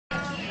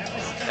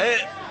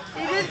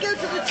He did go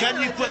to the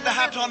Can you put the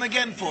hat on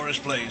again for us,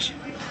 please?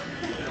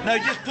 No,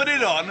 just put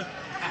it on.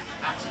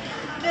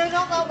 No,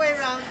 not that way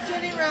round.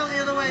 Turn it round the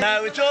other way.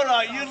 No, it's all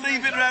right. You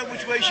leave it round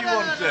which way she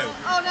wants to.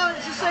 Oh no,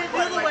 it's the same the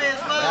other way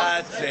as well.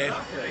 That's it.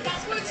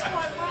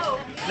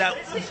 Now,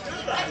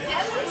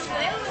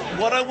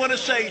 what I want to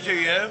say to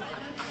you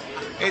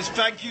is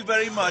thank you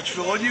very much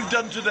for all you've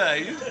done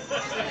today,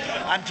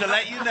 and to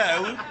let you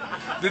know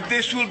that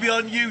this will be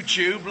on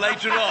YouTube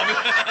later on.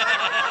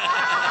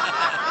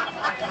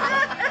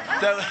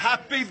 So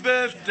happy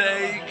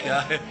birthday,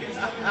 guys.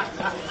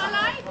 I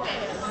like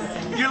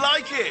it. You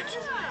like it?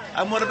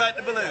 And what about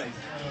the balloon?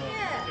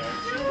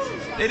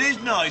 Yeah. It is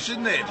nice,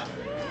 isn't it?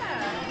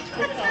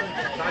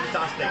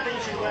 Fantastic. I think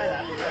you should wear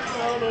that.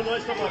 No,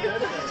 it's not my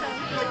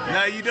birthday.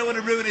 No, you don't want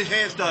to ruin his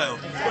hairstyle.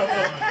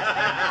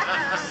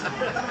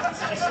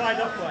 Slide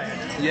up way.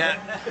 Yeah.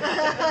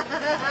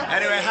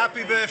 Anyway,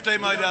 happy birthday,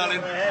 my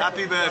darling.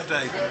 Happy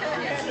birthday.